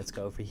knight, so let's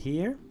go over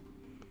here.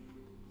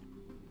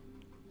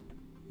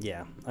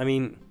 Yeah, I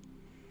mean,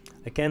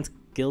 I can't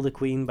kill the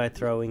queen by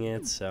throwing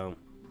it, so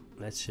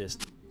let's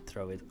just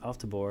throw it off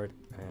the board,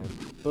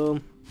 and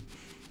boom.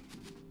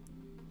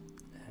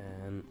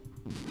 And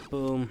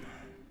boom.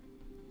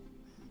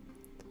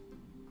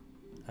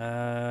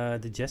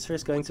 The Jester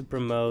is going to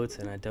promote,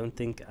 and I don't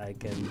think I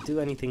can do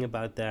anything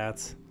about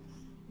that.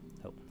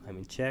 Oh, I'm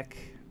in check.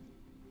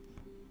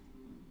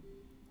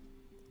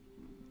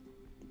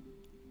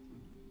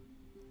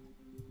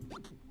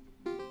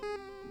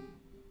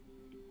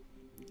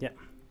 Yeah,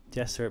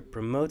 Jester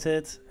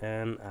promoted,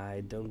 and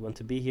I don't want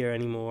to be here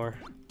anymore.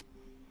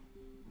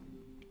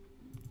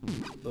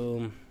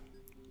 Boom.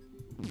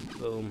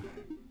 Boom.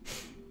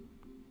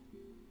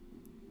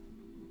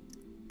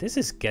 This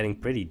is getting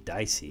pretty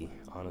dicey,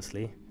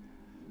 honestly.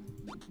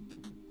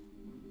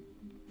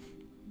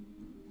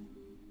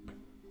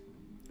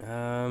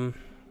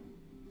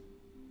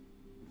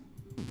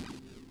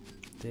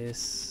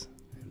 This,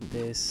 and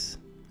this,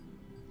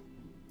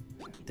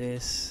 and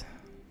this.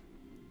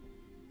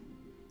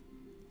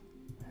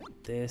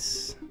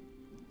 This,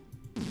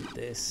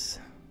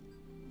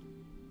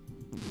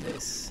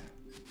 this.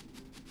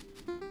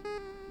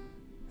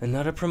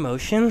 Another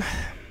promotion.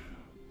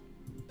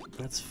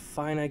 That's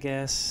fine, I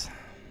guess.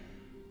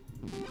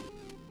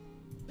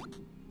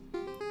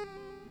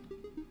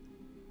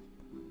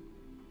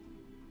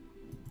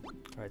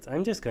 Alright,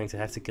 I'm just going to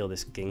have to kill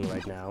this king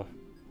right now.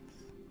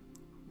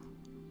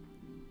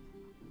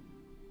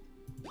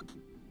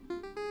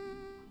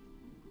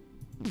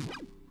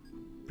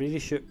 Pretty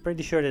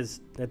sure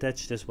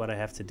that's just what I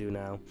have to do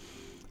now.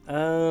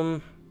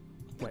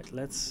 Right,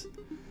 let's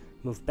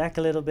move back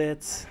a little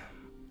bit.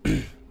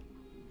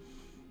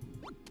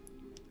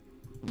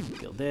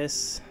 Kill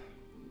this.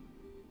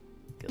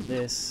 Kill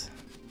this.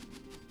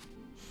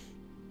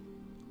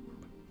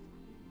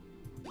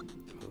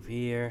 Move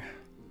here.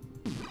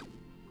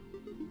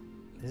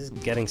 This is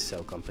getting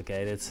so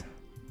complicated.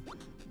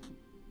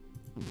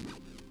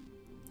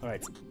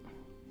 Alright.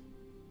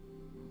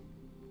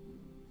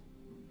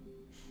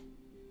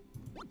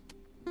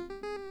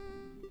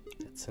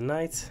 That's a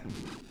knight.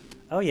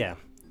 Oh yeah.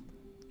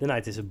 The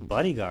knight is a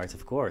bodyguard,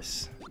 of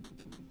course.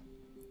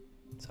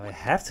 So I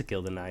have to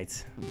kill the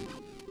knight.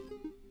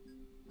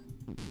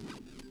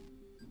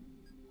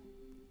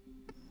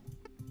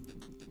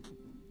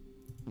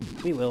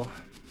 We will.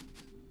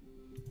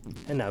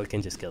 And now we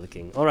can just kill the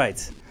king.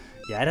 Alright.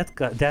 Yeah,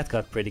 that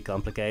got pretty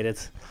complicated.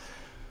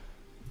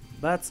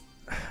 But,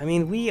 I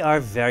mean, we are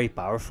very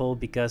powerful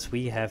because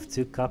we have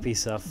 2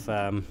 copies of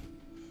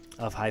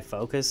high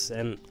focus.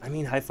 And, I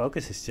mean, high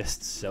focus is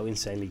just so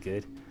insanely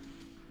good.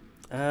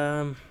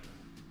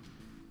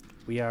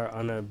 We are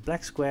on a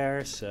black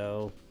square,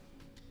 so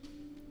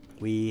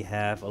we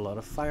have a lot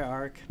of fire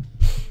arc.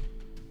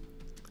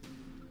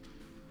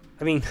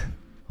 I mean,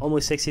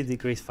 almost 60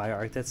 degrees fire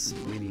arc, that's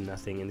really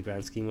nothing in the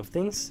grand scheme of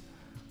things.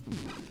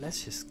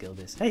 Let's just kill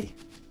this. Hey!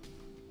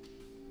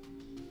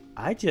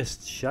 I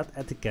just shot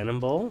at the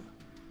cannonball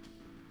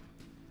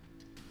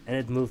and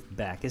it moved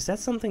back. Is that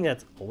something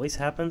that always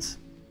happens?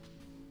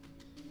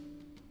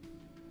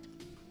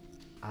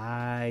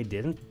 I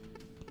didn't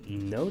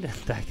know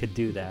that I could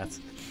do that.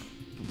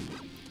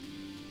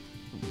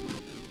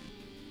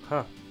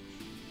 Huh.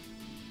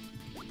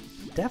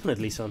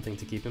 Definitely something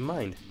to keep in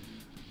mind.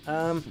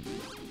 I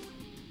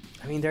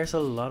mean, there's a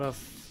lot of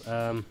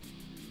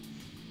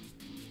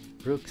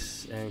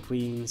rooks and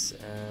queens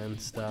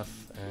and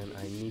stuff, and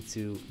I need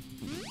to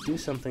do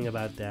something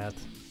about that.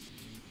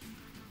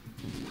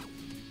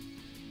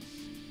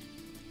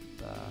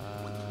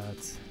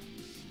 But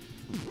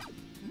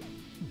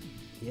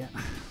yeah.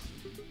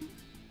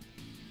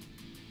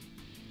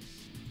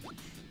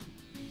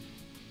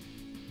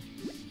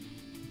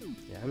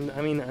 Yeah,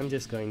 I mean, I'm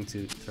just going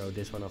to throw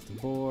this one off the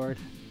board.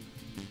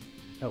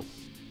 Oh.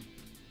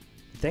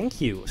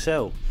 Thank you.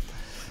 So,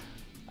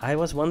 I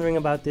was wondering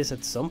about this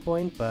at some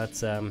point,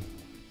 but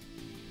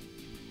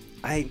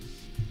I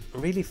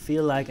really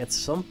feel like at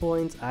some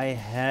point I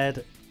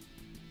had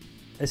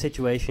a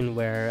situation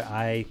where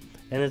I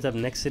ended up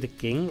next to the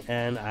king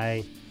and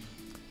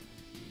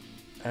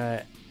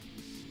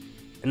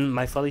and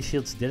my volley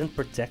shields didn't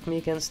protect me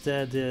against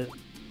the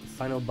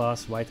final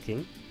boss White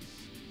King.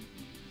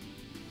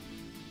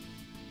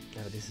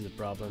 Oh, this is a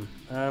problem.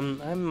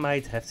 I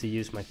might have to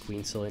use my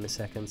Queen Soul in a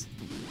second.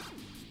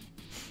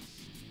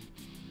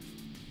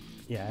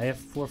 Yeah, I have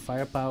 4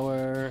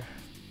 firepower.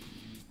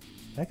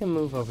 I can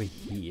move over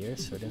here,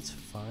 so that's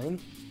fine.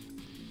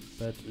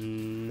 But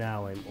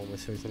now I'm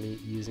almost certainly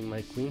using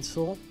my Queen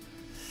Soul.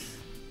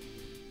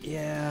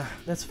 Yeah,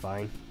 that's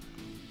fine.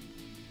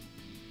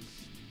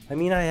 I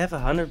mean, I have a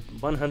 100%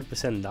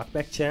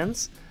 knockback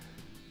chance,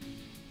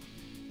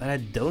 but I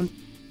don't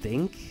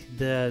think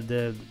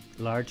the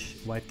large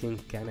White King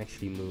can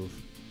actually move.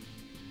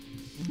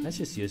 Let's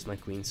just use my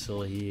Queen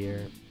Soul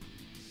here,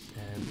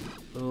 and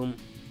boom,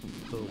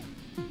 boom.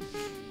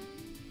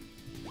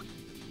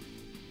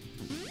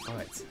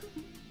 Alright.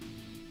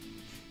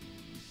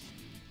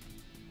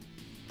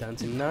 Down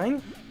to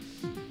 9.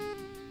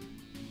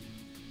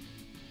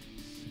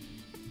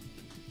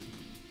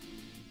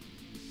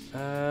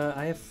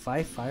 I have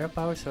 5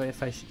 firepower, so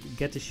if I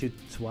get to shoot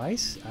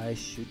twice, I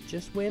should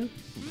just win.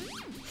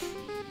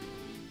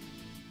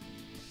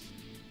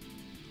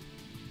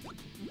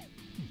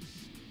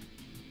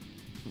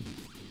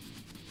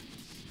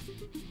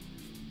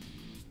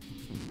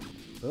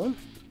 Boom.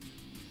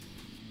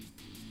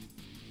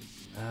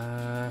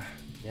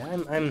 Yeah,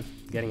 I'm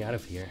getting out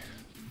of here.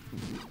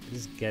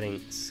 This is getting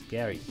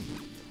scary.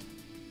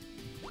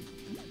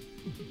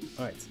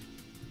 Alright.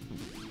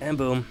 And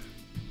boom.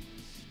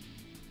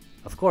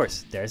 Of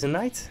course, there's a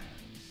knight.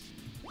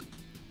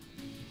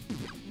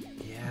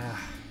 Yeah.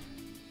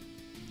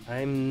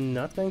 I'm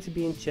not going to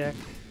be in check,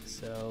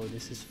 so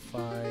this is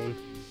fine.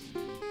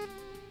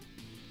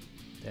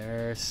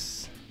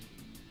 There's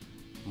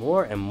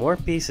more and more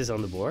pieces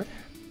on the board.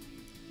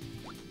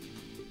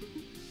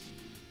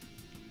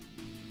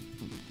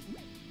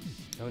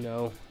 Oh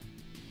no.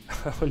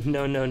 Oh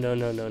no, no, no,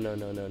 no, no, no,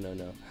 no, no, no,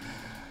 no.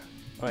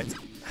 Alright.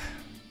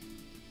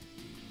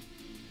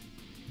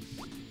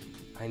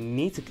 I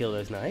need to kill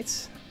those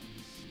knights.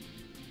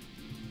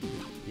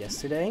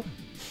 Yesterday.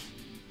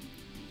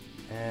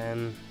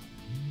 And...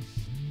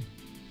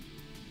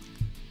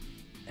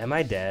 am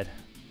I dead?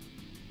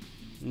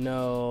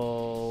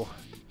 No.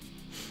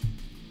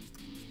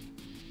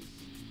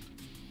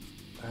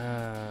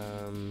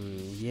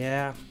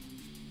 Yeah.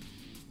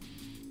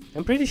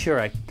 I'm pretty sure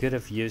I could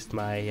have used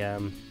my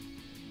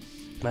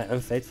my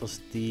Unfaithful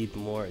Steed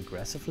more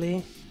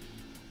aggressively.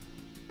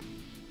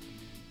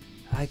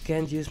 I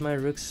can't use my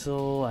Rook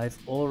Soul. I've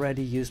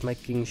already used my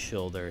King's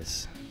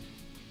Shoulders.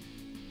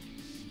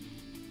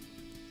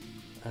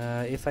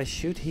 If I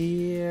shoot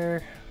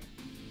here...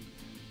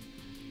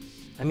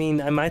 I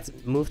mean, I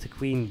might move the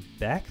Queen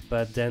back,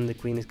 but then the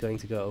Queen is going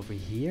to go over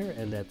here,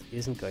 and that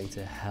isn't going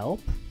to help.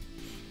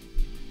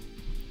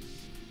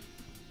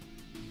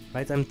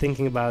 Right, I'm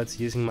thinking about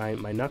using my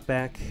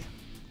knockback.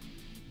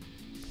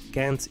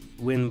 Can't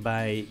win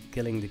by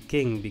killing the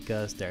king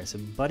because there's a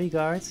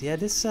bodyguard. Yeah,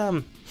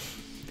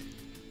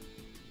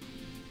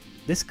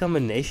 this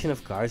combination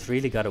of cards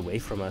really got away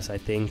from us, I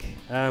think.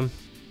 I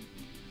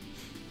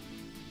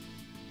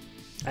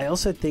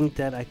also think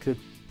that I could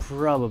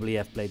probably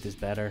have played this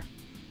better.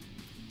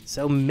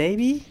 So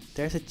maybe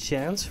there's a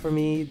chance for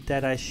me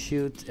that I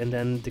shoot and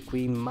then the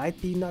queen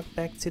might be knocked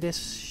back to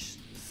this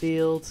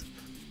field.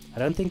 I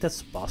don't think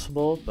that's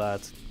possible,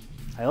 but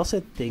I also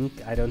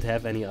think I don't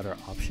have any other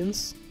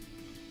options.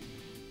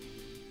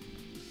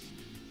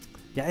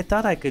 Yeah, I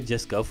thought I could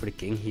just go for the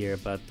king here,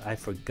 but I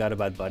forgot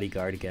about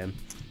bodyguard again.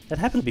 That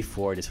happened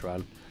before this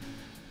run.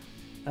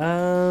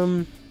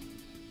 I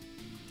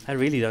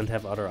really don't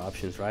have other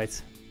options,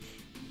 right?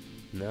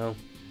 No.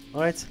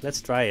 Alright,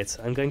 let's try it.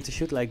 I'm going to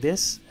shoot like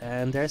this,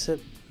 and there's a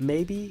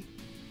maybe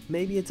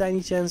a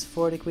tiny chance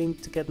for the queen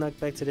to get knocked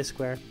back to this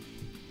square.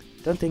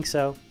 Don't think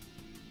so.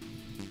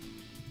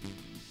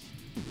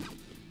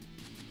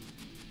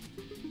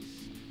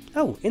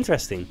 Oh,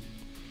 interesting.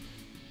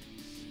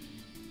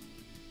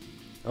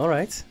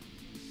 Alright.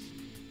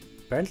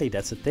 Apparently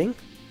that's a thing.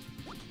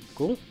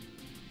 Cool.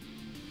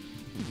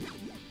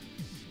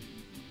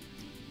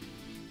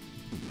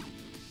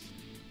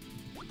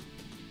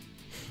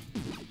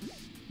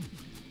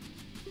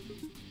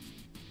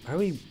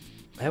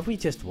 Have we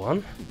just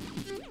won?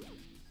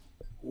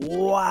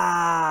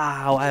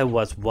 Wow, I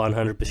was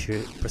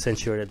 100%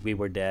 sure that we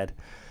were dead.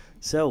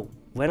 So,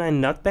 when I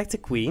knocked back the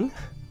queen,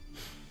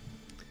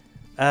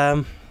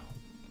 then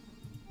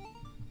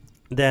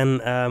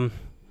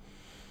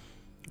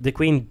the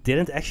queen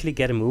didn't actually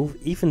get a move,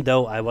 even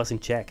though I was in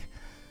check.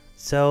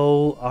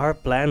 So our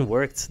plan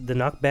worked. The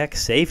knockback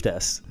saved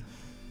us.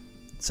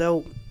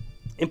 So,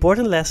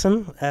 important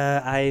lesson.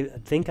 I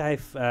think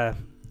I've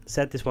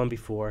said this one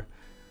before.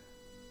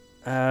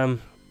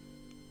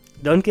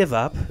 don't give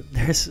up.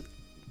 There's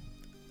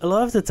a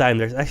lot of the time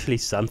there's actually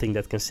something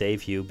that can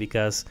save you,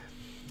 because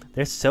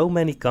there's so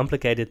many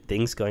complicated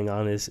things going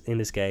on in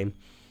this game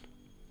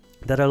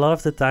that a lot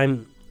of the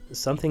time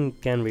something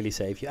can really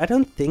save you. I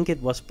don't think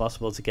it was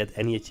possible to get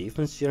any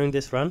achievements during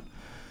this run.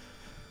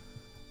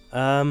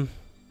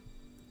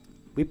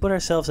 We put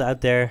ourselves out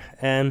there,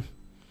 and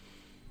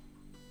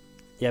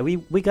yeah,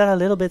 we got a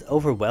little bit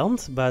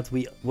overwhelmed, but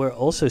we were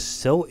also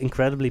so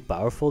incredibly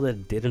powerful that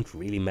it didn't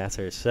really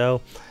matter.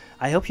 So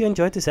I hope you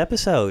enjoyed this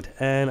episode,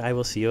 and I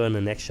will see you in the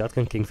next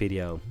Shotgun King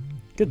video.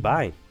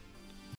 Goodbye.